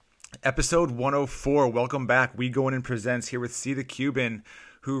Episode 104. Welcome back. We Going In presents here with Ceedacuban,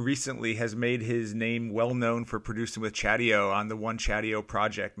 who recently has made his name well known for producing with Chatio on the One Chatio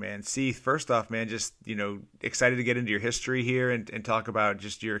project, man. C, first off, man, just, excited to get into your history here and talk about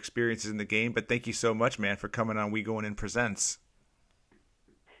just your experiences in the game. But thank you so much, man, for coming on We Going In presents.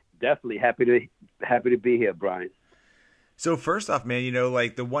 Definitely happy to be here, Brian. So first off, man,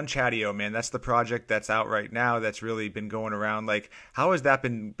 the One Chatio, man, that's the project that's out right now that's really been going around. Like, how has that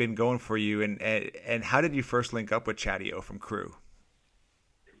been going for you? And how did you first link up with Chatio from Crew?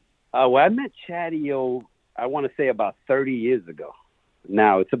 Well, I met Chatio, I want to say about 30 years ago.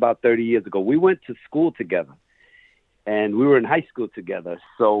 Now, it's about 30 years ago. We went to school together, and we were in high school together.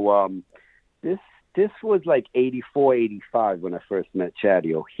 So this was like 84, 85 when I first met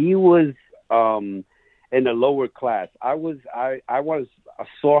Chatio. He was in the lower class. I was a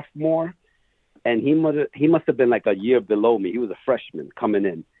sophomore, and he must have been like a year below me. He was a freshman coming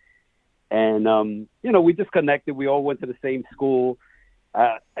in. And, we just connected. We all went to the same school.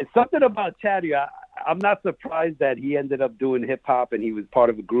 Something about Chatio, I'm not surprised that he ended up doing hip-hop and he was part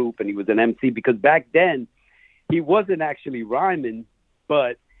of a group and he was an MC, because back then he wasn't actually rhyming,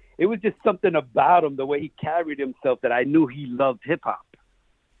 but it was just something about him, the way he carried himself, that I knew he loved hip-hop.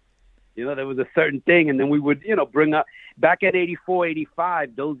 There was a certain thing, and then we would, bring up, back at 84,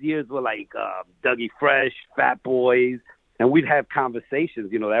 85, those years were like Dougie Fresh, Fat Boys, and we'd have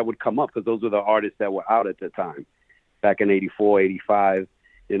conversations, that would come up because those were the artists that were out at the time, back in 84, 85,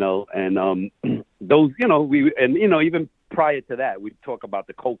 and those, even prior to that, we'd talk about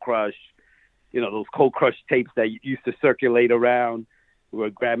the Cold Crush, those Cold Crush tapes that used to circulate around, were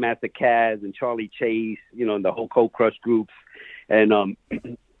Grandmaster Caz and Charlie Chase, and the whole Cold Crush groups, and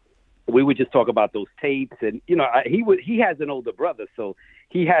we would just talk about those tapes, and he has an older brother, so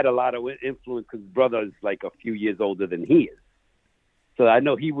he had a lot of influence because his brother is like a few years older than he is. So I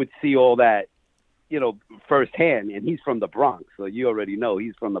know he would see all that, firsthand, and he's from the Bronx, so you already know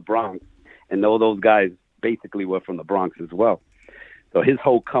he's from the Bronx, and all those guys basically were from the Bronx as well. So his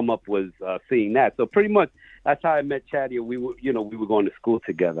whole come up was seeing that. So pretty much that's how I met Chatio. We were going to school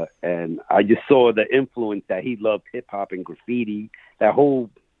together, and I just saw the influence that he loved hip hop and graffiti, that whole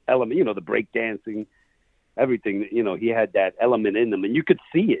element, the break dancing, everything, he had that element in him, and you could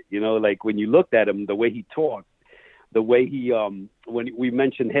see it, like when you looked at him, the way he talked, the way he, when we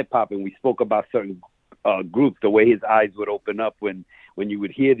mentioned hip hop and we spoke about certain groups, the way his eyes would open up when you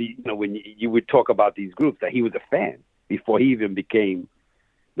would hear when you would talk about these groups, that he was a fan before he even became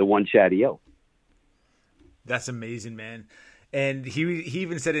the One Chatio. That's amazing, man. And he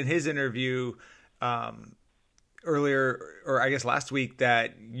even said in his interview, earlier, or I guess last week,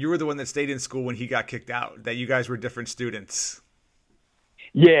 that you were the one that stayed in school when he got kicked out, that you guys were different students.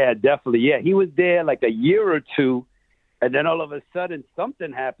 Yeah, definitely. Yeah, he was there like a year or two, and then all of a sudden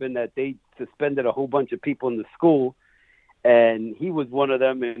something happened that they suspended a whole bunch of people in the school, and he was one of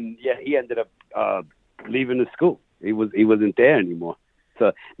them, and yeah, he ended up leaving the school. He wasn't there anymore.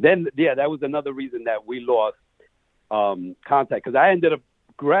 So then, yeah, that was another reason that we lost contact, because I ended up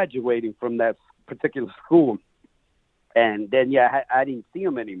graduating from that particular school. And then, yeah, I didn't see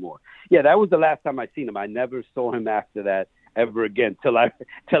him anymore. Yeah, that was the last time I seen him. I never saw him after that ever again till I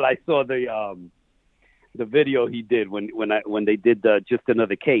saw the video he did when they did Just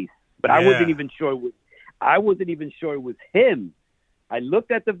Another Case. But yeah. I wasn't even sure it was him. I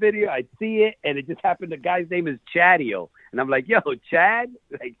looked at the video, I see it, and it just happened. The guy's name is Chatio, and I'm like, yo, Chad,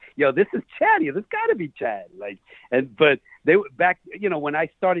 like, yo, this is Chatio. This got to be Chad. Like, but they were back, when I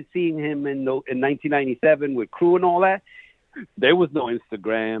started seeing him in 1997 with Crew and all that, there was no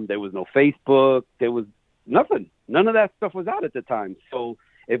Instagram, there was no Facebook, there was nothing. None of that stuff was out at the time. So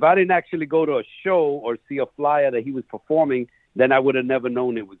if I didn't actually go to a show or see a flyer that he was performing, then I would have never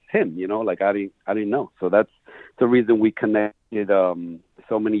known it was him. Like I didn't know. So that's the reason we connected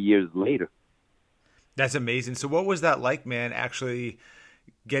so many years later. That's amazing. So what was that like, man, actually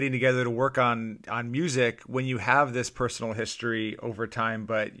getting together to work on music when you have this personal history over time,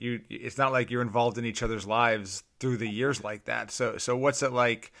 but it's not like you're involved in each other's lives through the years like that. So what's it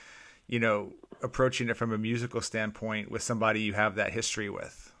like, approaching it from a musical standpoint with somebody you have that history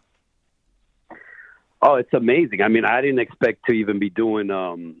with? Oh, it's amazing. I mean, I didn't expect to even be doing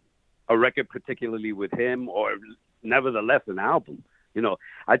a record particularly with him, or nevertheless an album.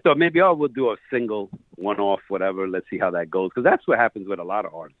 I thought maybe we'll do a single, one-off, whatever. Let's see how that goes, because that's what happens with a lot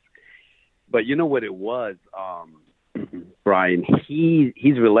of artists. But you know what it was, Brian?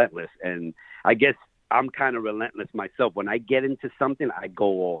 He's relentless, and I guess I'm kind of relentless myself. When I get into something, I go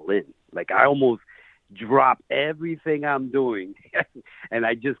all in. Like, I almost drop everything I'm doing and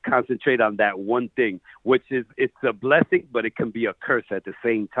I just concentrate on that one thing, which is, it's a blessing, but it can be a curse at the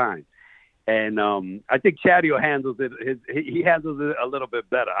same time. And I think Chadio handles it. He handles it a little bit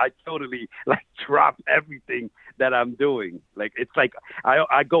better. I totally like drop everything that I'm doing. Like, it's like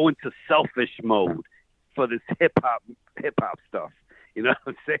I go into selfish mode for this hip hop stuff. You know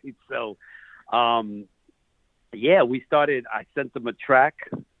what I'm saying? So, yeah, we started. I sent him a track.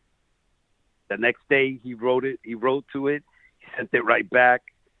 The next day he wrote it. He wrote to it. He sent it right back.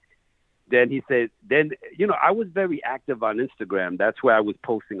 Then he said, I was very active on Instagram. That's where I was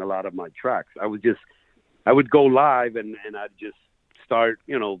posting a lot of my tracks. I would go live and I'd just start,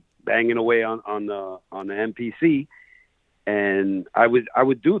 banging away on the MPC. And I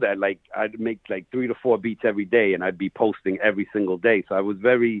would do that. Like, I'd make like 3 to 4 beats every day and I'd be posting every single day. So I was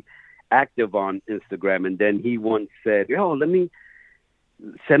very active on Instagram. And then he once said,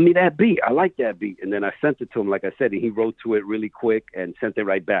 send me that beat. I like that beat. And then I sent it to him, like I said, and he wrote to it really quick and sent it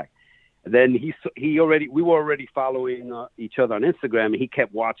right back. And then we were already following each other on Instagram, and he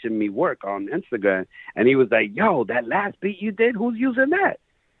kept watching me work on Instagram. And he was like, "Yo, that last beat you did, who's using that?"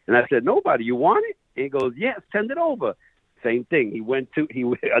 And I said, "Nobody. You want it?" And he goes, "Yeah, send it over." Same thing.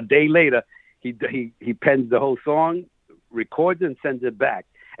 A day later, he pens the whole song, records it, and sends it back.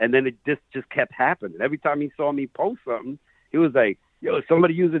 And then it just kept happening. Every time he saw me post something, he was like, "Yo, is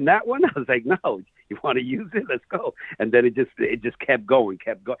somebody using that one?" I was like, "No, you want to use it? Let's go." And then it just kept going.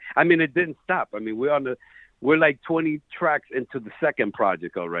 I mean, it didn't stop. I mean, we're like 20 tracks into the second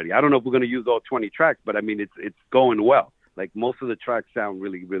project already. I don't know if we're going to use all 20 tracks, but I mean, it's going well. Like, most of the tracks sound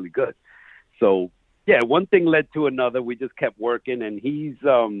really, really good. So yeah, one thing led to another. We just kept working, and he's,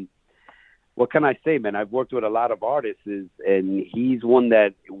 what can I say, man? I've worked with a lot of artists, and he's one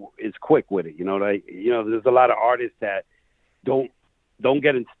that is quick with it. There's a lot of artists that don't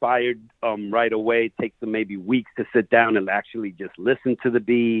get inspired right away. It takes them maybe weeks to sit down and actually just listen to the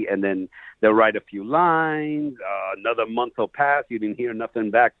beat, and then they'll write a few lines. Another month will pass. You didn't hear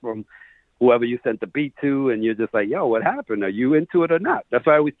nothing back from whoever you sent the beat to, and you're just like, "Yo, what happened? Are you into it or not?" That's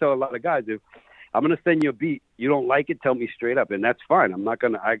why I always tell a lot of guys, if I'm going to send you a beat, you don't like it, tell me straight up, and that's fine.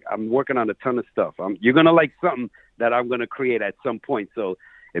 I'm working on a ton of stuff. You're going to like something that I'm going to create at some point. So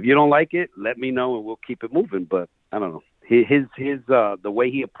if you don't like it, let me know, and we'll keep it moving. But I don't know. His the way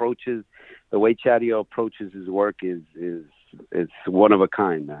he approaches, the way Chadio approaches his work is one of a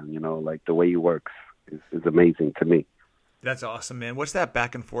kind, man. Like, the way he works is amazing to me. That's awesome, man. What's that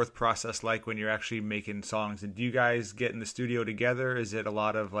back and forth process like when you're actually making songs? And do you guys get in the studio together? Is it a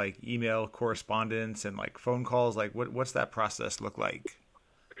lot of like email correspondence and like phone calls? Like, what's that process look like?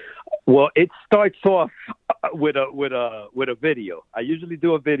 Well, it starts off with a video. I usually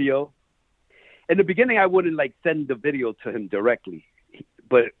do a video. In the beginning, I wouldn't like send the video to him directly,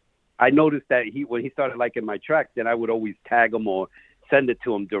 but I noticed that when he started liking my tracks, then I would always tag him or send it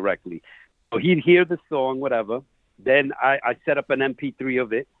to him directly. So he'd hear the song, whatever. Then I set up an MP3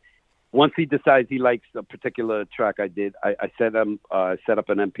 of it. Once he decides he likes a particular track I did, I set up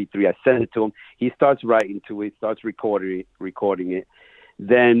an MP3. I send it to him. He starts writing to it, starts recording it.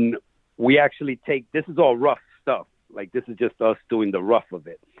 Then we actually this is all rough stuff. Like, this is just us doing the rough of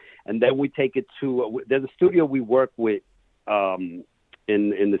it. And then we take it to, there's a studio we work with in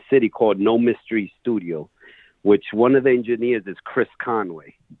the city called No Mystery Studio, which one of the engineers is Chris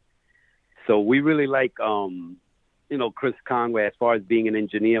Conway. So we really like, Chris Conway, as far as being an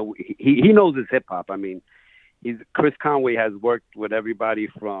engineer. He knows his hip hop. I mean, Chris Conway has worked with everybody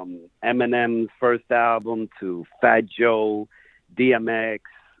from Eminem's first album to Fat Joe, DMX,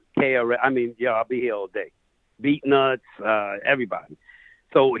 KRS. I mean, I'll be here all day. Beatnuts, everybody.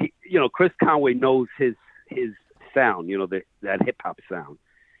 So Chris Conway knows his sound, that hip hop sound.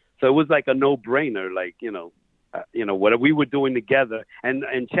 So it was like a no brainer, like what we were doing together. And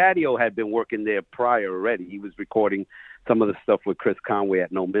Chadio had been working there prior already. He was recording some of the stuff with Chris Conway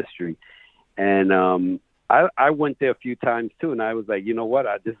at No Mystery. And I went there a few times too, and I was like, you know what,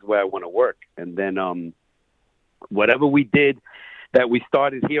 this is where I want to work. And then whatever we did that we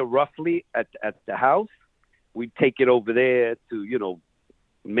started here roughly at the house, we'd take it over there to,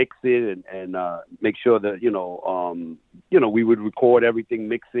 mix it and make sure that, we would record everything,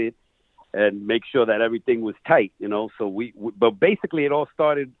 mix it, and make sure that everything was tight, So but basically it all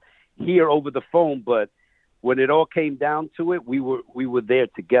started here over the phone. But when it all came down to it, we were there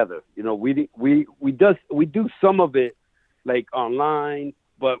together. We do some of it like online,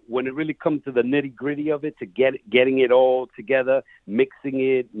 but when it really comes to the nitty gritty of it, to getting it all together, mixing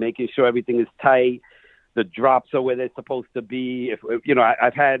it, making sure everything is tight, the drops are where they're supposed to be.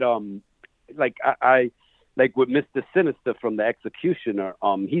 I've had I like with Mr. Sinister from the Executioner,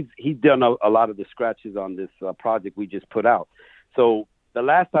 he's done a lot of the scratches on this project we just put out. So the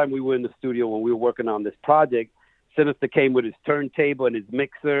last time we were in the studio when we were working on this project, Sinister came with his turntable and his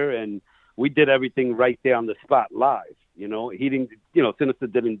mixer, and we did everything right there on the spot live. You know, he didn't, you know, Sinister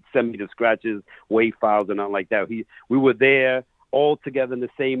didn't send me the scratches, WAV files, and nothing like that. We were there all together in the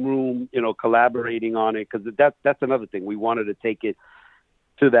same room, you know, collaborating on it, because that's another thing. We wanted to take it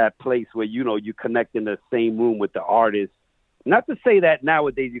to that place where, you know, you connect in the same room with the artist. Not to say that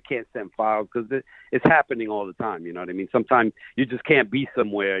nowadays you can't send files, because it's happening all the time. You know what I mean? Sometimes you just can't be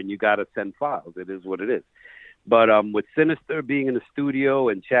somewhere and you got to send files. It is what it is. But with Sinister being in the studio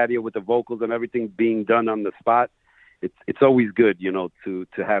and Chadio with the vocals and everything being done on the spot, it's always good, you know, to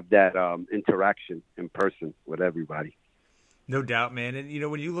have that interaction in person with everybody. No doubt, man. And, you know,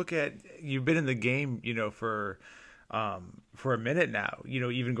 when you look at, you've been in the game, you know, for a minute now, you know,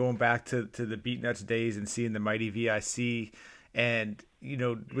 even going back to the Beatnuts days and seeing the Mighty VIC, and, you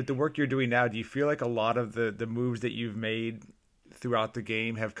know, with the work you're doing now, do you feel like a lot of the moves that you've made throughout the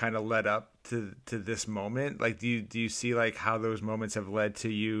game have kind of led up to this moment? Like, do you see like how those moments have led to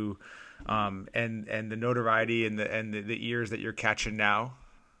you, and the notoriety and the ears that you're catching now?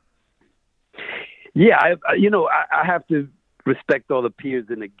 Yeah, I have to respect all the peers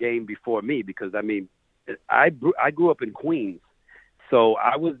in the game before me, because I mean, I grew up in Queens, so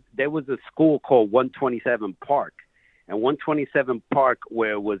there was a school called 127 Park, and 127 Park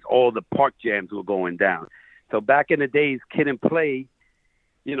where was all the park jams were going down. So back in the days, Kid and Play,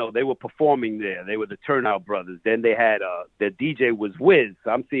 you know, they were performing there. They were the Turnout Brothers. Then they had their DJ was Wiz.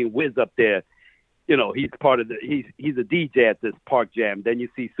 So I'm seeing Wiz up there. You know, he's he's a DJ at this park jam. Then you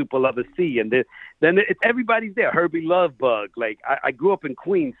see Super Lover C, and then everybody's there. Herbie Lovebug. Like I grew up in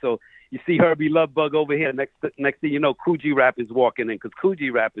Queens, so you see Herbie Lovebug over here. Next thing you know, Coogee Rap is walking in, because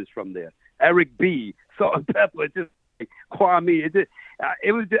Coogee Rap is from there. Eric B, Salt and Pepper, just like Kwame.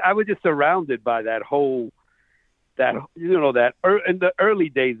 I was just surrounded by that whole. That, you know, that in the early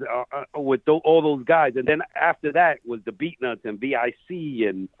days with all those guys, and then after that was the Beatnuts and VIC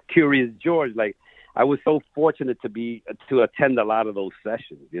and Curious George. Like, I was so fortunate to attend a lot of those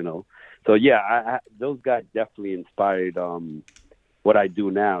sessions, you know. So yeah, those guys definitely inspired what I do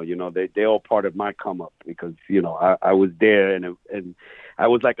now. You know, they're all part of my come up, because, you know, I was there and I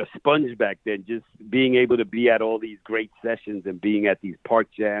was like a sponge back then, just being able to be at all these great sessions and being at these park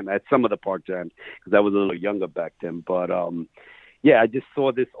jams, at some of the park jams, because I was a little younger back then. But yeah, I just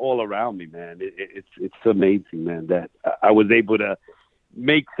saw this all around me, man. It's amazing, man, that I was able to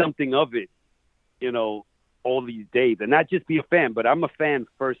make something of it, you know, all these days, and not just be a fan, but I'm a fan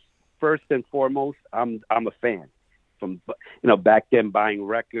first and foremost. I'm a fan. From, you know, back then, buying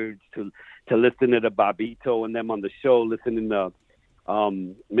records to listening to Bobito and them on the show, listening to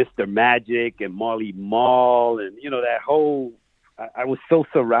Mr. Magic and Marley Marl, and, you know, that whole, I was so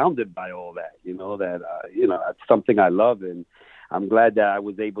surrounded by all that, you know, that, you know, that's something I love. And I'm glad that I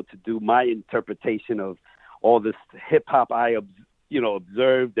was able to do my interpretation of all this hip hop I, you know,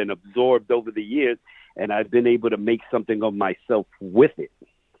 observed and absorbed over the years. And I've been able to make something of myself with it.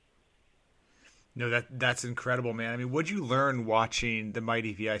 No, that's incredible, man. I mean, what'd you learn watching the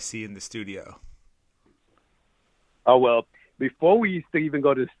Mighty VIC in the studio? Oh, well, before we used to even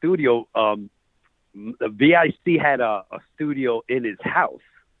go to the studio, the VIC had a studio in his house,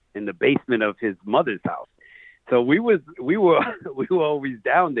 in the basement of his mother's house. So we were always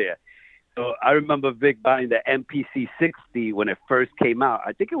down there. So I remember Vic buying the MPC 60 when it first came out.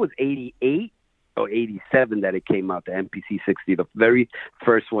 I think it was 88 or 87 that it came out, the MPC 60, the very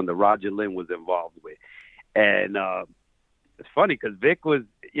first one that Roger Lynn was involved with. And it's funny because Vic was,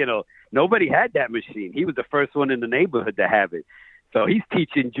 you know, nobody had that machine. He was the first one in the neighborhood to have it. So he's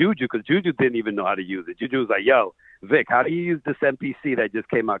teaching Juju, because Juju didn't even know how to use it. Juju was like, yo, Vic, how do you use this MPC that just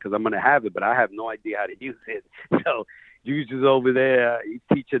came out? Because I'm going to have it, but I have no idea how to use it. So Juju's over there. He's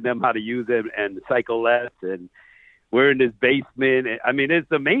teaching them how to use it and cycle less. And we're in his basement. I mean,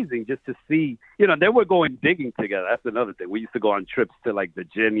 it's amazing just to see, you know, they were going digging together. That's another thing. We used to go on trips to like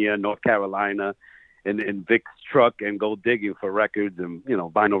Virginia, North Carolina, in Vic's truck and go digging for records and, you know,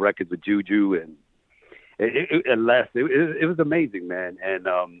 vinyl records with Juju and Les. It was amazing, man. And,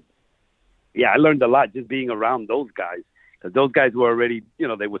 yeah, I learned a lot just being around those guys, because those guys were already, you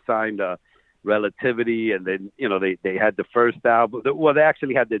know, they were signed Relativity, and then, you know, they had the first album. Well, they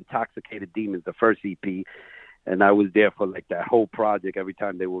actually had the Intoxicated Demons, the first EP. And I was there for like that whole project every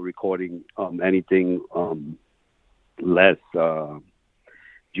time they were recording anything less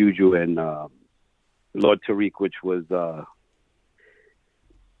Juju and Lord Tariq, which was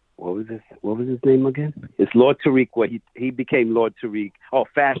what was his name again? It's Lord Tariq, where he became Lord Tariq. Oh,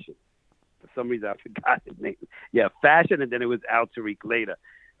 Fashion. The some reason I forgot his name. Yeah, Fashion, and then it was Al Tariq later.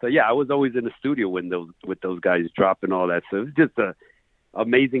 So yeah, I was always in the studio with those guys dropping all that. So it was just a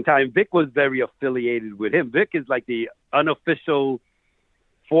amazing time. Vic was very affiliated with him. Vic is like the unofficial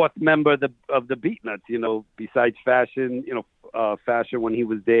fourth member of the Beatnuts, you know, besides Fashion, Fashion when he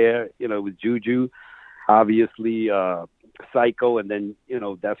was there, it was Juju, obviously, Psycho, and then,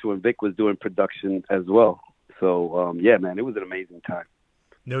 that's when Vic was doing production as well. So, yeah, man, it was an amazing time.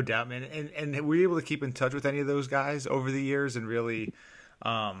 No doubt, man. And were you able to keep in touch with any of those guys over the years and really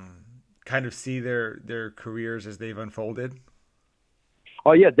kind of see their careers as they've unfolded?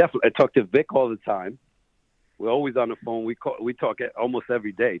 Oh, yeah, definitely. I talk to Vic all the time. We're always on the phone. We talk almost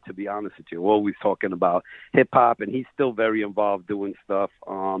every day, to be honest with you. We're always talking about hip hop, and he's still very involved doing stuff.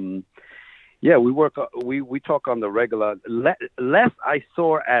 Yeah, we talk on the regular. Les I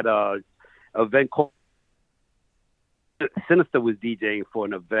saw at a event called Sinister was DJing for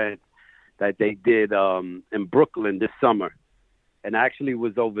an event that they did in Brooklyn this summer, and I actually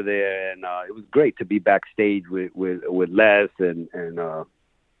was over there, and it was great to be backstage with Les and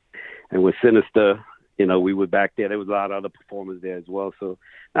with Sinister. We were back there. There was a lot of other performers there as well. So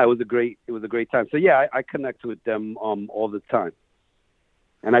it was a great time. So yeah, I connect with them all the time,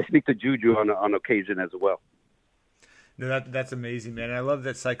 and I speak to Juju on occasion as well. No, that's amazing, man. I love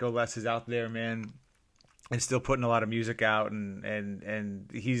that Psycho Les is out there, man, and still putting a lot of music out,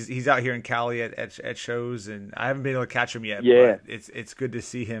 and he's out here in Cali at shows, and I haven't been able to catch him yet. Yeah, but it's good to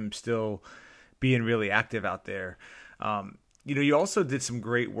see him still being really active out there. You also did some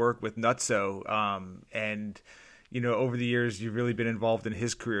great work with Nutso, and over the years you've really been involved in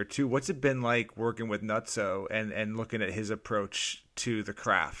his career too. What's it been like working with Nutso and looking at his approach to the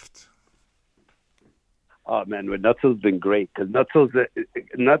craft? Oh man, Nutso's been great because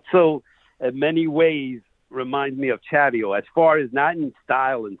Nutso in many ways reminds me of Chatio as far as not in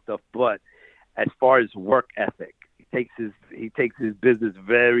style and stuff, but as far as work ethic. He takes his business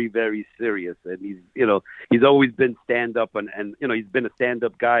very, very serious, and he's always been stand up and he's been a stand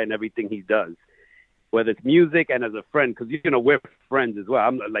up guy in everything he does, whether it's music and as a friend, because we're friends as well.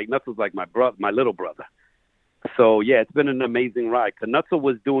 I'm like Nutso's like my little brother. So yeah, it's been an amazing ride. Cause Nutso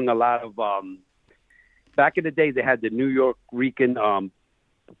was doing a lot of back in the day they had the New York Rican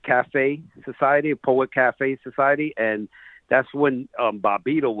Cafe Society, Poet Cafe Society, and that's when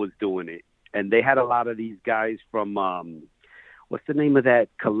Bobito was doing it. And they had a lot of these guys from, what's the name of that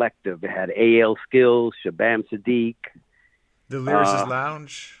collective? It had A.L. Skills, Shabam Sadiq. The Lyricist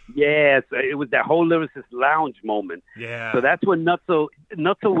Lounge? Yes, it was that whole Lyricist Lounge moment. Yeah. So that's when Nutso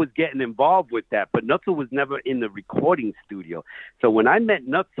was getting involved with that, but Nutso was never in the recording studio. So when I met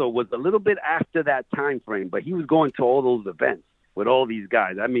Nutso was a little bit after that time frame, but he was going to all those events with all these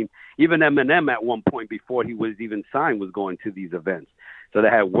guys. I mean, even Eminem at one point before he was even signed was going to these events. So they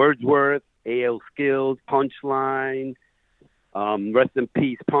had Wordsworth, A.L. Skills, Punchline, rest in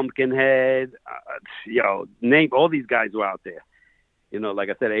peace, Pumpkinhead. Name all these guys were out there. Like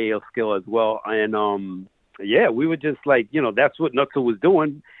I said, A.L. Skill as well. And yeah, we were just like, that's what Nutso was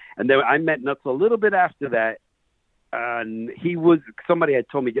doing. And then I met Nutso a little bit after that, and somebody had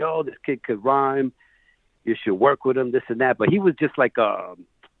told me, yo, this kid could rhyme. You should work with him, this and that. But he was just like a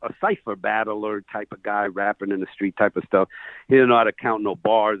cipher battler type of guy, rapping in the street type of stuff. He didn't know how to count no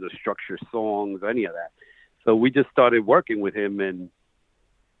bars or structure songs or any of that. So we just started working with him, and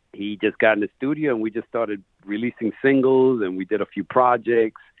he just got in the studio, and we just started releasing singles, and we did a few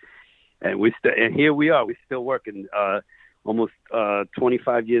projects, and and here we are. We're still working almost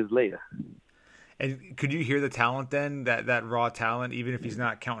 25 years later. And could you hear the talent then, that raw talent, even if he's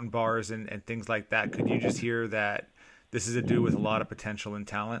not counting bars and things like that? Could you just hear that this is a dude with a lot of potential and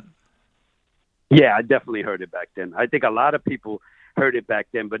talent? Yeah, I definitely heard it back then. I think a lot of people heard it back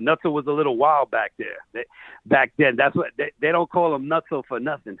then, but Nutso was a little wild back there. Back then, that's what they don't call him Nutso for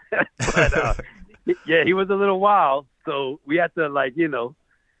nothing. But yeah, he was a little wild, so we had to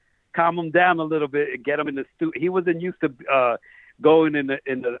calm him down a little bit and get him in the studio. He wasn't used to going in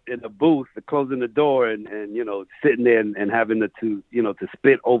the booth, closing the door, and sitting there and having to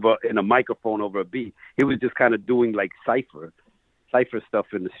spit over in a microphone over a beat. He was just kind of doing like cipher stuff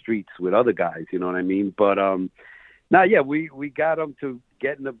in the streets with other guys. You know what I mean? But now, yeah, we got him to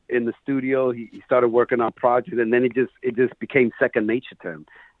get in the studio. He started working on projects, and then it just became second nature to him.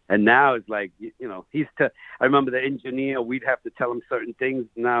 And now it's like, I remember the engineer, we'd have to tell him certain things.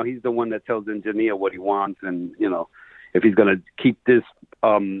 Now he's the one that tells the engineer what he wants, and if he's going to keep this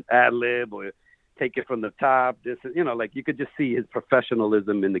ad lib or take it from the top, like you could just see his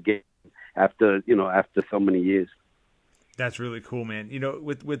professionalism in the game after so many years. That's really cool, man.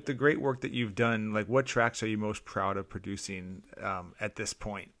 With the great work that you've done, like what tracks are you most proud of producing at this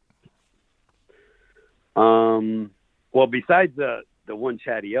point? Well, besides the one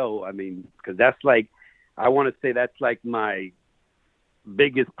Chatty O, I mean, because that's like, I want to say that's like my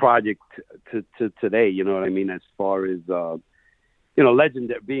biggest project to today. You know what I mean? As far as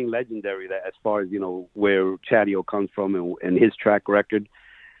legendary, being legendary. That as far as where Chatty O comes from and his track record.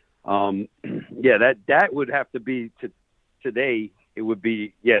 Yeah, that would have to be today. It would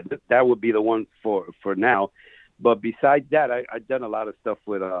be that would be the one for now. But besides that, I've done a lot of stuff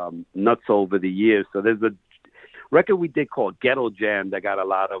with Nuts over the years. So there's a record we did called Ghetto Jam that got a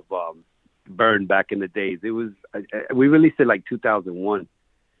lot of burn back in the days. It was we released it like 2001,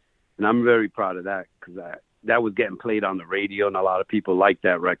 and I'm very proud of that because that was getting played on the radio, and a lot of people liked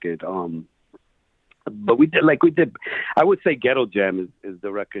that record. But we did. I would say Ghetto Jam is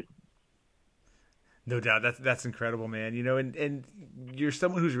the record. No doubt. That's incredible, man. And you're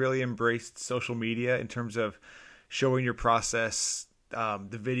someone who's really embraced social media in terms of showing your process,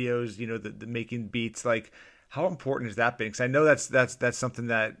 the videos, the making beats. Like, how important has that been? Because I know that's something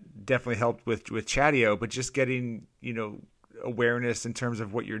that definitely helped with Chatty-O, but just getting, awareness in terms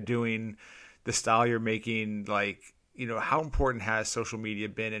of what you're doing, the style you're making, like, how important has social media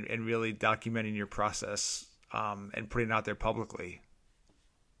been and really documenting your process and putting it out there publicly?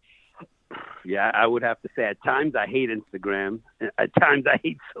 Yeah, I would have to say at times I hate Instagram. At times I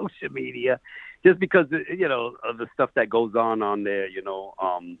hate social media just because, of the stuff that goes on there,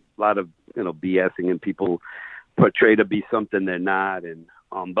 a lot of, BSing and people portray to be something they're not. And,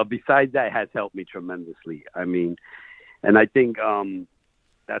 but besides that, it has helped me tremendously. I mean, and I think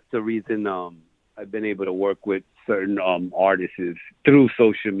that's the reason I've been able to work with certain artists through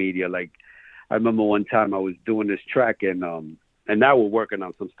social media. Like, I remember one time I was doing this track and now we're working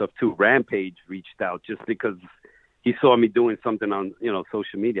on some stuff too. Rampage reached out just because he saw me doing something on,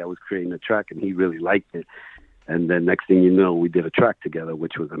 social media. I was creating a track and he really liked it. And then next thing you know, we did a track together,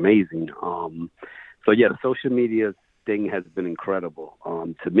 which was amazing. So yeah, the social media thing has been incredible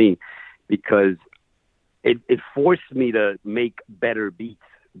to me because it forced me to make better beats.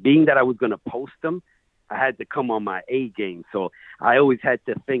 Being that I was going to post them, I had to come on my A game. So I always had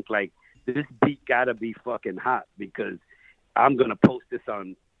to think like, this beat got to be fucking hot because I'm going to post this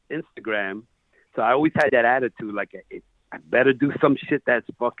on Instagram. So I always had that attitude, like, I better do some shit that's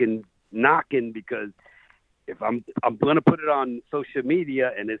fucking knocking because if I'm going to put it on social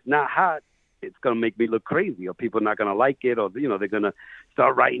media and it's not hot, it's going to make me look crazy or people are not going to like it or, they're going to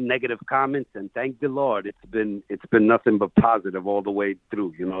start writing negative comments. And thank the Lord, it's been nothing but positive all the way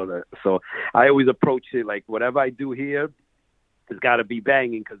through, So I always approach it like whatever I do here, it's got to be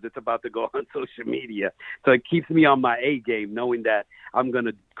banging because it's about to go on social media. So it keeps me on my A game, knowing that I'm going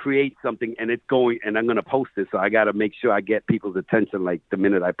to create something and it's going and I'm going to post it. So I got to make sure I get people's attention like the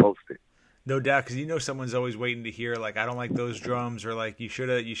minute I post it. No doubt, because someone's always waiting to hear like, I don't like those drums, or like you should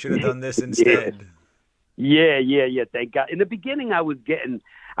have done this instead. Yeah. Thank God. In the beginning, I was getting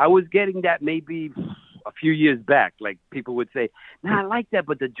that maybe a few years back. Like people would say, "Nah, I like that,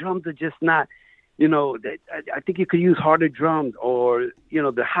 but the drums are just not." I think you could use harder drums, or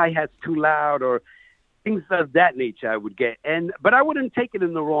the hi-hat's too loud, or things of that nature. I would get, but I wouldn't take it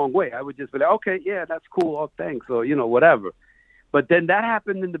in the wrong way. I would just be like, okay, yeah, that's cool. Oh, thanks, or whatever. But then that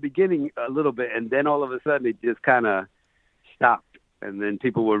happened in the beginning a little bit, and then all of a sudden it just kind of stopped, and then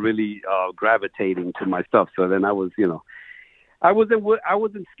people were really gravitating to my stuff. So then I was, I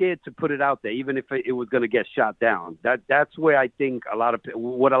wasn't scared to put it out there, even if it was going to get shot down. That's where I think a lot of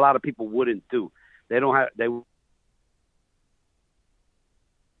people wouldn't do. They don't have they. It's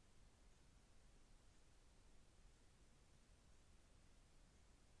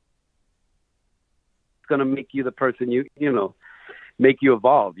going to make you the person make you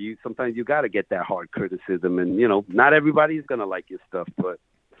evolve. Sometimes you got to get that hard criticism, and not everybody's going to like your stuff, but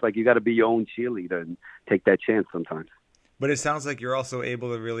it's like you got to be your own cheerleader and take that chance sometimes. But it sounds like you're also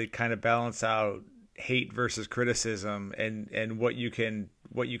able to really kind of balance out hate versus criticism and what you can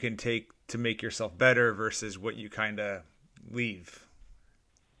take to make yourself better versus what you kind of leave.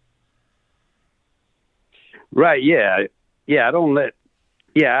 Right. Yeah. I don't let.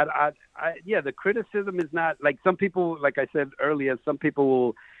 Yeah. The criticism is not like some people, like I said earlier, some people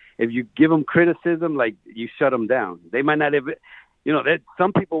will, if you give them criticism, like you shut them down. They might not even,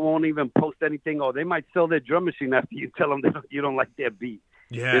 some people won't even post anything, or they might sell their drum machine after you tell them that you don't like their beat.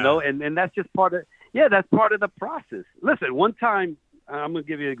 Yeah. And that's just that's part of the process. Listen, one time, I'm going to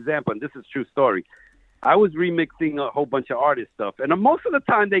give you an example, and this is a true story. I was remixing a whole bunch of artist stuff, and most of the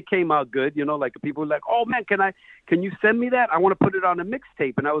time they came out good. Like people were like, "Oh man, can you send me that? I want to put it on a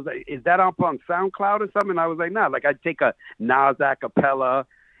mixtape." And I was like, "Is that up on SoundCloud or something?" And I was like, "Nah." Like I'd take a Nas acapella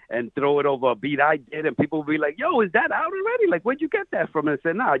and throw it over a beat I did, and people would be like, "Yo, is that out already? Like, where'd you get that from?" And I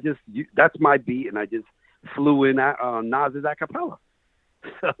said, "Nah, that's my beat, and I just flew in Nas's acapella.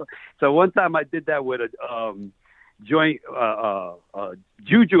 So, so one time I did that with a joint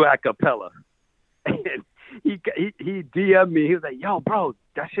Juju acapella, and he DM'd me. He was like, "Yo, bro,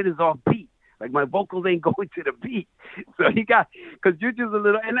 that shit is off beat. Like my vocals ain't going to the beat." So he got, because Juju's a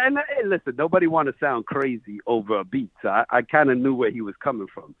little, and listen, nobody want to sound crazy over a beat. So I kind of knew where he was coming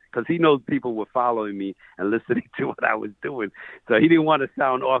from, because he knows people were following me and listening to what I was doing. So he didn't want to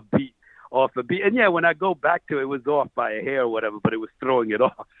sound off a beat. And yeah, when I go back to it, it was off by a hair or whatever, but it was throwing it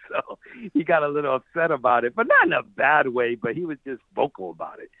off. So he got a little upset about it, but not in a bad way, but he was just vocal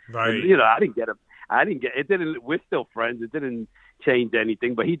about it. Right. And, you know, I didn't get it. Didn't, we're still friends. It didn't change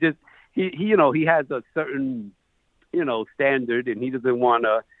anything, but he you know, he has a certain, you know, standard, and he doesn't want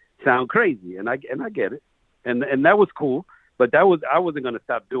to sound crazy. And I get it. And that was cool. But I wasn't going to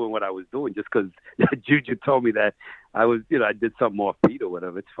stop doing what I was doing just because Juju told me that I did something off beat or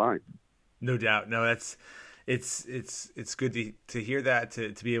whatever. It's fine. No doubt. No, it's good to hear that,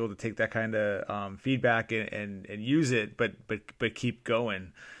 to be able to take that kind of feedback and use it, but keep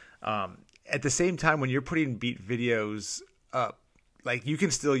going. At the same time, when you're putting beat videos up, like, you can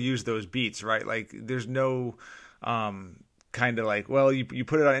still use those beats, right? Like, there's no kind of like, well, you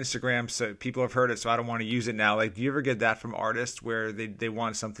put it on Instagram, so people have heard it, so I don't want to use it now. Like, do you ever get that from artists where they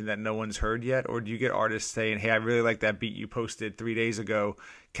want something that no one's heard yet? Or do you get artists saying, "Hey, I really like that beat you posted 3 days ago.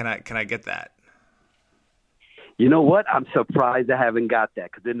 Can I get that?" You know what? I'm surprised I haven't got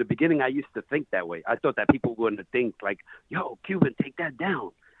that, because in the beginning I used to think that way. I thought that people were going to think like, "Yo, Cuban, take that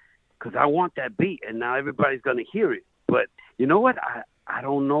down, because I want that beat," and now everybody's going to hear it. But you know what? I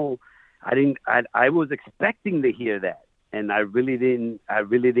don't know. I was expecting to hear that, and I really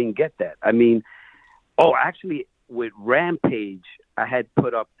didn't get that. I mean, actually, with Rampage, I had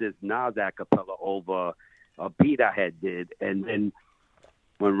put up this Nas acapella over a beat I had did, and then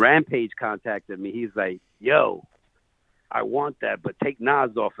when Rampage contacted me, he's like, "Yo, I want that, but take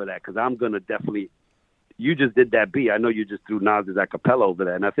Nas off of that, because I'm gonna definitely. You just did that beat. I know you just threw Nas's acapella over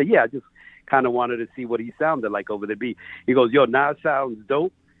that." And I said, "Yeah, I just kind of wanted to see what he sounded like over the beat." He goes, "Yo, Nas sounds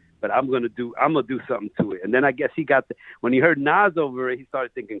dope, but I'm gonna do something to it." And then I guess when he heard Nas over it, he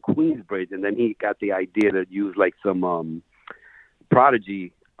started thinking Queensbridge, and then he got the idea to use like some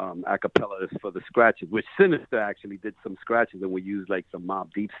Prodigy acapellas for the scratches, which Sinister actually did some scratches, and we used like some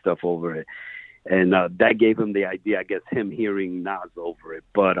Mobb Deep stuff over it. And that gave him the idea, I guess, him hearing Nas over it.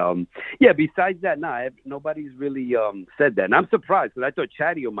 But, yeah, besides that, nobody's really said that. And I'm surprised, because I thought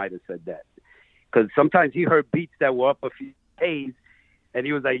Chatio might have said that. Because sometimes he heard beats that were up a few days, and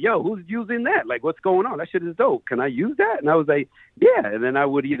he was like, "Yo, who's using that? Like, what's going on? That shit is dope. Can I use that?" And I was like, "Yeah." And then I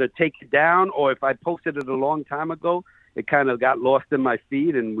would either take it down, or if I posted it a long time ago, it kind of got lost in my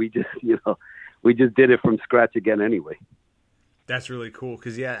feed, and we just did it from scratch again anyway. That's really cool,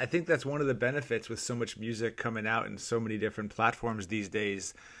 because yeah, I think that's one of the benefits with so much music coming out in so many different platforms these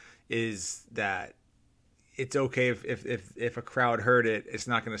days, is that it's okay if a crowd heard it, it's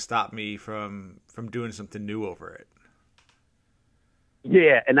not going to stop me from doing something new over it.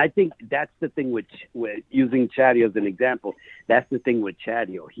 Yeah, and I think that's the thing with using Chatio as an example. That's the thing with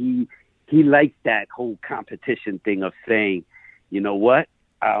Chatio. He likes that whole competition thing of saying, "You know what?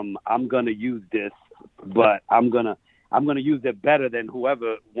 I'm going to use this, but I'm gonna use it better than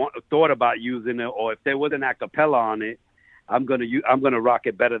whoever thought about using it, or if there was an acapella on it, I'm gonna rock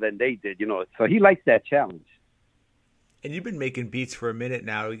it better than they did." So he likes that challenge. And you've been making beats for a minute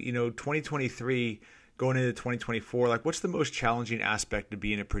now. 2023 going into 2024. Like, what's the most challenging aspect of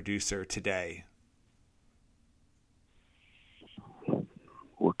being a producer today?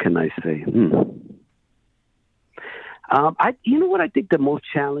 What can I say? You know what I think the most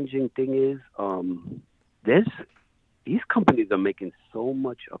challenging thing is? These companies are making so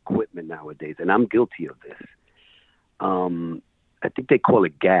much equipment nowadays, and I'm guilty of this. I think they call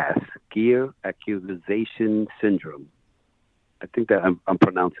it GAS, Gear Acquisition Syndrome. I think that I'm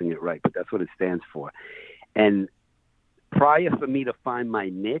pronouncing it right, but that's what it stands for. And prior for me to find my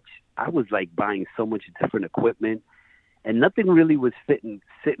niche, I was like buying so much different equipment, and nothing really was sitting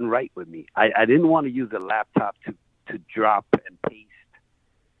right with me. I didn't want to use a laptop to drop and paste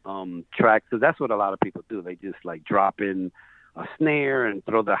tracks, because that's what a lot of people do. They just like drop in a snare and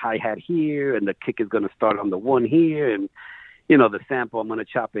throw the hi-hat here, and the kick is going to start on the one here, and the sample, I'm going to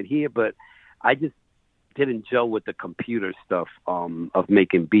chop it here. But I just didn't gel with the computer stuff of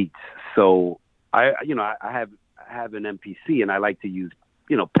making beats. So I have an MPC, and I like to use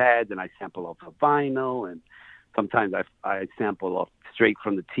pads, and I sample off of vinyl, and sometimes I sample off straight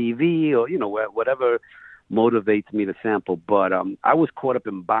from the TV, or whatever motivates me to sample. But I was caught up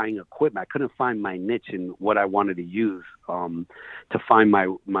in buying equipment. I couldn't find my niche in what I wanted to use to find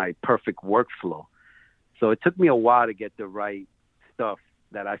my perfect workflow. So it took me a while to get the right stuff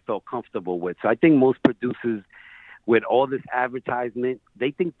that I felt comfortable with. So I think most producers, with all this advertisement,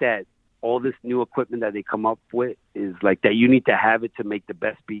 they think that all this new equipment that they come up with is like that you need to have it to make the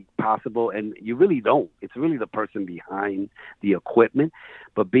best beat possible. And you really don't. It's really the person behind the equipment.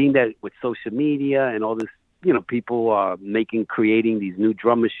 But being that with social media and all this, people are creating these new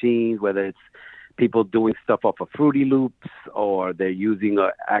drum machines, whether it's people doing stuff off of Fruity Loops or they're using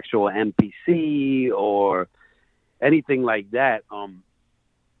an actual MPC or anything like that.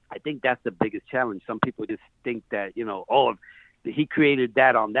 I think that's the biggest challenge. Some people just think that, if he created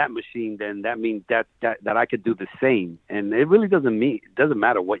that on that machine, then that means that I could do the same. And it really it doesn't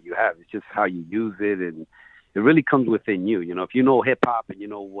matter what you have. It's just how you use it. And it really comes within you. If you know hip hop and you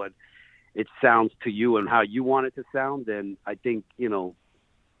know what it sounds to you and how you want it to sound, then I think,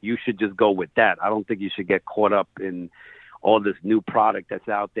 you should just go with that. I don't think you should get caught up in all this new product that's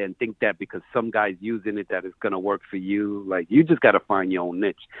out there and think that because some guy's using it that it's going to work for you. Like, you just got to find your own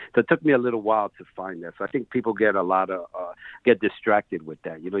niche. So it took me a little while to find that. So I think people get get distracted with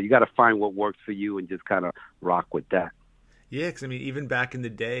that. You got to find what works for you and just kind of rock with that. Yeah, because even back in the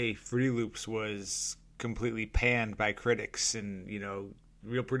day, Fruity Loops was completely panned by critics, and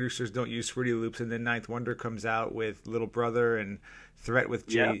real producers don't use Fruity Loops. And then Ninth Wonder comes out with Little Brother and Threat with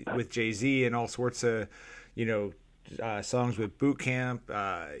Jay-Z and all sorts of songs with Boot Camp,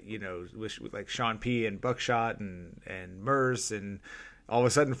 with like Sean P and Buckshot and Murs, and all of a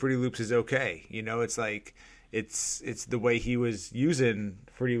sudden Fruity Loops is okay. It's like it's the way he was using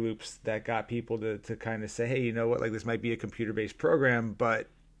Fruity Loops that got people to kind of say, hey, you know what, like this might be a computer-based program, but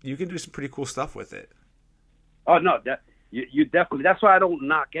you can do some pretty cool stuff with it. Oh no, you definitely. That's why I don't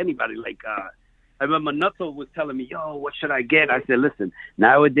knock anybody. Like I remember Nutso was telling me, yo, what should I get? I said, listen,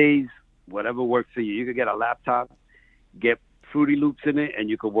 nowadays whatever works for you. You could get a laptop, get Fruity Loops in it, and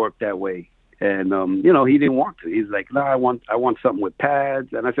you could work that way. And he didn't want to. He's like, no, I want something with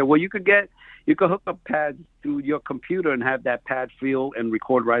pads. And I said, well, you could hook up pads through your computer and have that pad feel and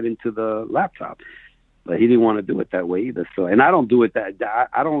record right into the laptop. But he didn't want to do it that way either. So, and I don't do it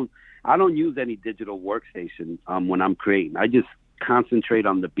I don't use any digital workstation when I'm creating. I just concentrate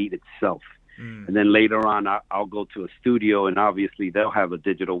on the beat itself. And then later on, I'll go to a studio, and obviously they'll have a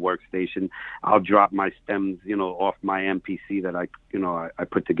digital workstation. I'll drop my stems, off my MPC that I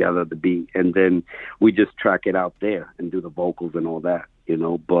put together the beat, and then we just track it out there and do the vocals and all that,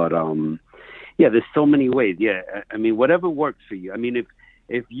 But yeah, there's so many ways. Yeah, I mean, whatever works for you. I mean,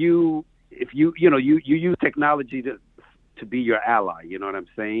 if you use technology to be your ally, you know what I'm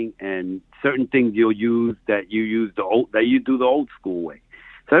saying? And certain things you'll use that you do the old school way.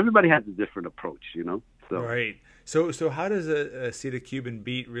 So everybody has a different approach, So. Right. So how does a Ceedacuban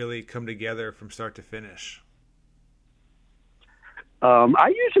beat really come together from start to finish?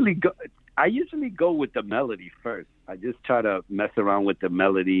 I usually go with the melody first. I just try to mess around with the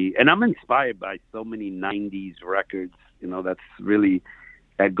melody, and I'm inspired by so many '90s records. That's really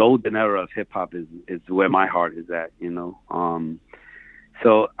that golden era of hip hop is where my heart is at.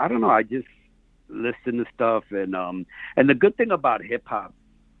 So I don't know. I just listen to stuff, and the good thing about hip hop.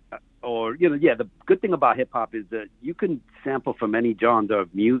 The good thing about hip hop is that you can sample from any genre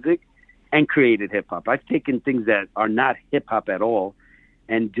of music and created hip hop. I've taken things that are not hip hop at all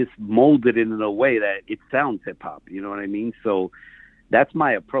and just molded it in a way that it sounds hip hop. You know what I mean? So that's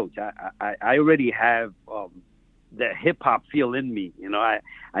my approach. I already have the hip hop feel in me.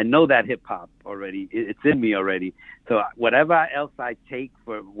 I know that hip hop already. It's in me already. So whatever else I take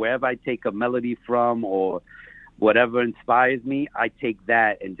wherever I take a melody from or whatever inspires me, I take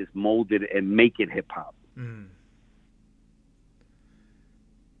that and just mold it and make it hip hop.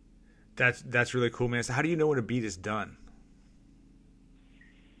 That's really cool, man. So how do you know when a beat is done?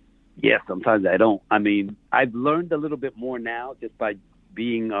 Yeah, sometimes I don't. I mean, I've learned a little bit more now just by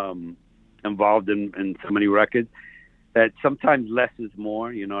being involved in so many records that sometimes less is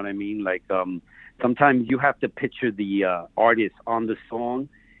more. You know what I mean? Like sometimes you have to picture the artist on the song.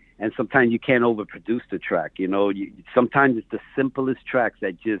 And sometimes you can't overproduce the track, sometimes it's the simplest tracks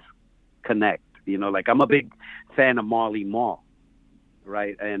that just connect, like I'm a big fan of Marley Marl,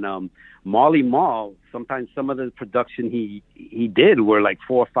 right? And Marley Marl, sometimes some of the production he did were like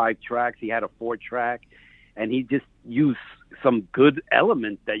 4 or 5 tracks. He had a 4-track, and he just used some good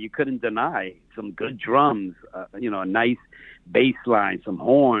elements that you couldn't deny, some good drums, a nice bass line, some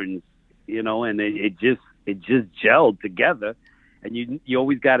horns, and it just gelled together. And you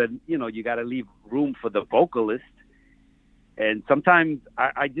always gotta leave room for the vocalist. And sometimes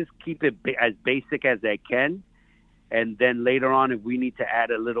I just keep it as basic as I can. And then later on, if we need to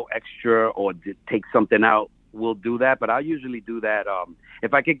add a little extra or take something out, we'll do that. But I usually do that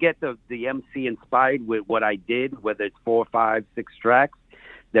if I could get the MC inspired with what I did, whether it's 4, 5, 6 tracks.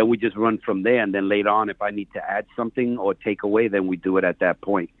 Then we just run from there, and then later on, if I need to add something or take away, then we do it at that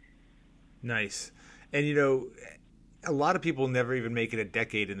point. Nice. And a lot of people never even make it a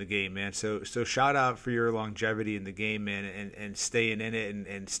decade in the game, man. So shout out for your longevity in the game, man, and staying in it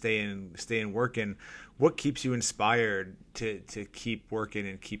and staying working. What keeps you inspired to keep working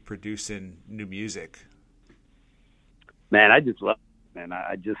and keep producing new music? Man, I just love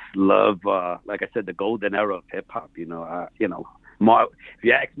like I said, the golden era of hip hop. If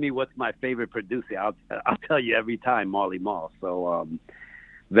you ask me what's my favorite producer, I'll tell you every time, Marley Marl. So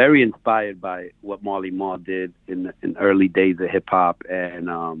very inspired by what Marley Marl did in early days of hip hop, and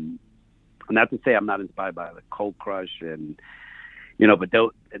not to say I'm not inspired by the Cold Crush and but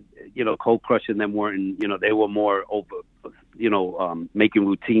Cold Crush and them weren't, they were more over, making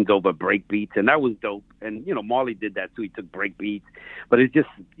routines over break beats, and that was dope. And Marley did that too. He took break beats, but it's just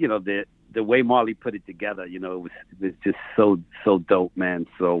the way Marley put it together, it was just so dope, man.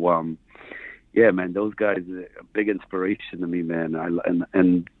 So yeah, man, those guys are a big inspiration to me, man.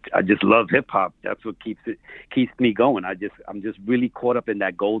 And I just love hip hop. That's what keeps me going. I'm just really caught up in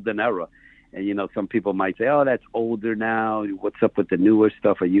that golden era. And some people might say, "Oh, that's older now. What's up with the newer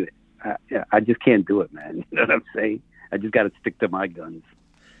stuff?" I just can't do it, man. You know what I'm saying? I just got to stick to my guns.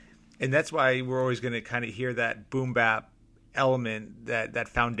 And that's why we're always going to kind of hear that boom bap element, that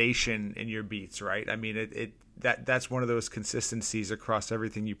foundation in your beats, right? I mean, that's one of those consistencies across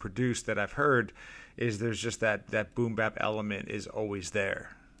everything you produce that I've heard is there's just that boom bap element is always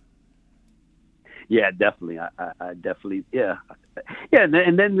there. Yeah, definitely. I definitely, yeah.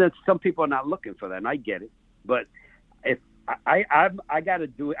 And then some people are not looking for that, and I get it. But if I got to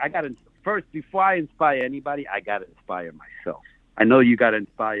do it, I got to first, before I inspire anybody, I got to inspire myself. I know you got to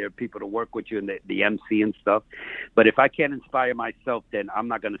inspire people to work with you and the MC and stuff. But if I can't inspire myself, then I'm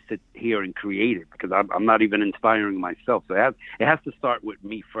not going to sit here and create it because I'm not even inspiring myself. So it has to start with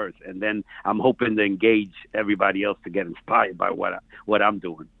me first. And then I'm hoping to engage everybody else to get inspired by what I'm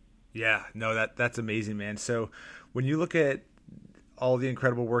doing. Yeah, no, that's amazing, man. So when you look at all the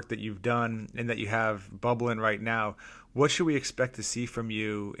incredible work that you've done and that you have bubbling right now, what should we expect to see from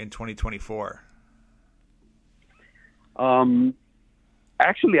you in 2024?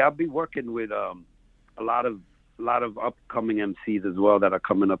 Actually, I'll be working with a lot of upcoming MCs as well that are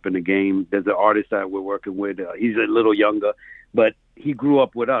coming up in the game. There's an artist that we're working with. He's a little younger, but he grew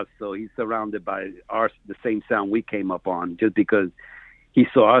up with us, so he's surrounded by the same sound we came up on just because he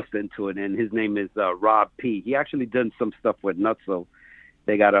saw us into it. And his name is Rob P. He actually done some stuff with Nutso.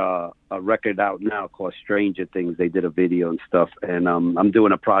 They got a record out now called Stranger Things. They did a video and stuff, and I'm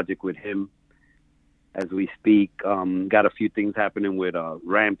doing a project with him as we speak. Got a few things happening with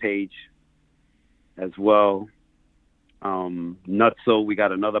Rampage as well. Nutso, we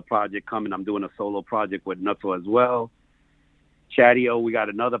got another project coming. I'm doing a solo project with Nutso as well. Chatio, we got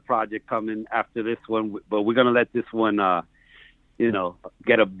another project coming after this one, but we're gonna let this one,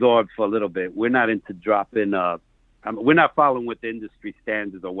 get absorbed for a little bit. We're not into dropping. We're not following with the industry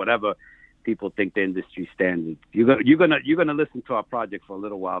standards or whatever people think the industry standards. You're gonna listen to our project for a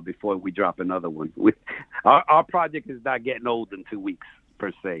little while before we drop another one. Our project is not getting old in 2 weeks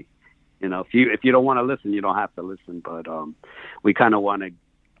per se. If you don't want to listen, you don't have to listen. But we kind of want to,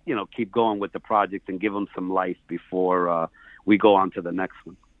 keep going with the project and give them some life before we go on to the next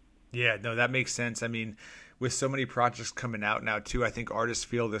one. Yeah, no, that makes sense. I mean, with so many projects coming out now too, I think artists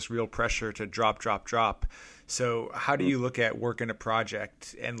feel this real pressure to drop. So how do you look at working a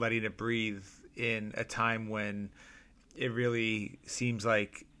project and letting it breathe in a time when it really seems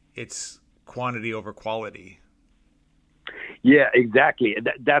like it's quantity over quality? Yeah, exactly.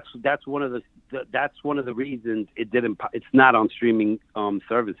 That's one of the reasons it's not on streaming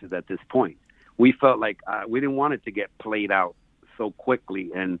services at this point. We felt like we didn't want it to get played out so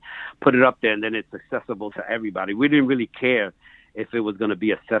quickly and put it up there and then it's accessible to everybody. We didn't really care if it was going to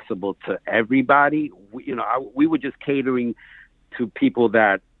be accessible to everybody. We were just catering to people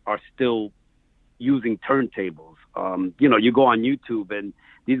that are still using turntables. You go on YouTube and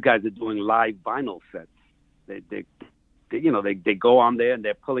these guys are doing live vinyl sets. They go on there and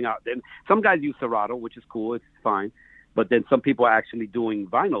they're pulling out. Then some guys use Serato, which is cool, it's fine. But then some people are actually doing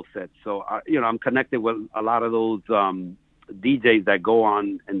vinyl sets. So I'm connected with a lot of those DJs that go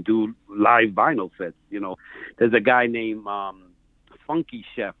on and do live vinyl sets. There's a guy named Funky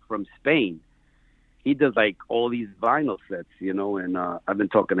Chef from Spain. He does like all these vinyl sets, and I've been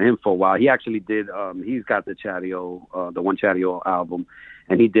talking to him for a while. He actually did. He's got the Chatio, the One Chatio album,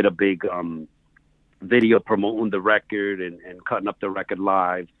 and he did a big video promoting the record and cutting up the record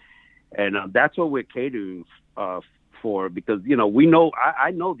live. And that's what we're catering uh, for, because we know,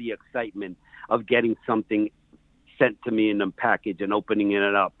 I know the excitement of getting something sent to me in a package and opening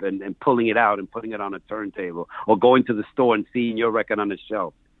it up and pulling it out and putting it on a turntable, or going to the store and seeing your record on the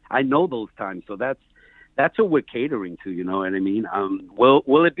shelf. I know those times, so that's what we're catering to. You know what I mean?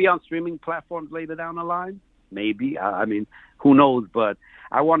 Will it be on streaming platforms later down the line? Maybe. I mean, who knows? But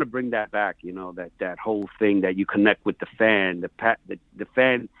I want to bring that back. That whole thing that you connect with the fan. The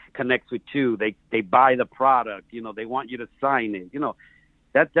fan connects with you. They buy the product. They want you to sign it.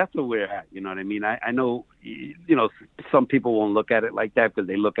 That's where we're at. You know what I mean? I know. Some people won't look at it like that, because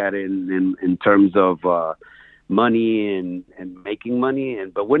they look at it in terms of money and making money,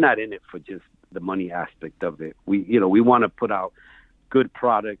 but we're not in it for just the money aspect of it. We want to put out good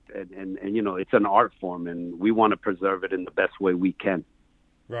product, and it's an art form, and we want to preserve it in the best way we can.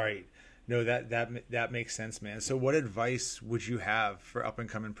 Right. No, that makes sense, man. So what advice would you have for up and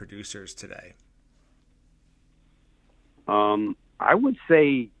coming producers today? I would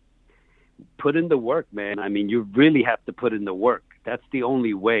say put in the work, man. I mean, you really have to put in the work. That's the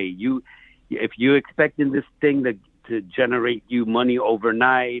only way. If you're expecting this thing to generate you money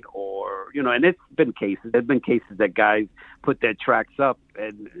overnight, or and there's been cases that guys put their tracks up,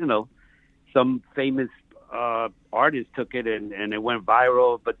 and some famous artists took it and it went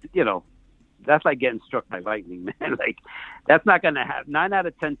viral, but that's like getting struck by lightning, man. Like, that's not gonna happen. 9 out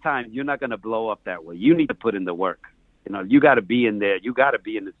of 10 times you're not gonna blow up that way. You need to put in the work. You got to be in there. You got to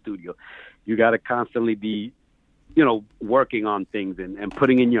be in the studio. You got to constantly be working on things and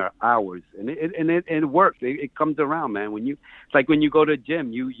putting in your hours, and it works. It comes around, man. It's like when you go to a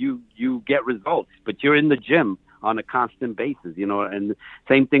gym, you get results, but you're in the gym on a constant basis, and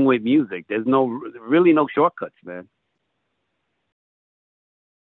same thing with music. There's really no shortcuts, man.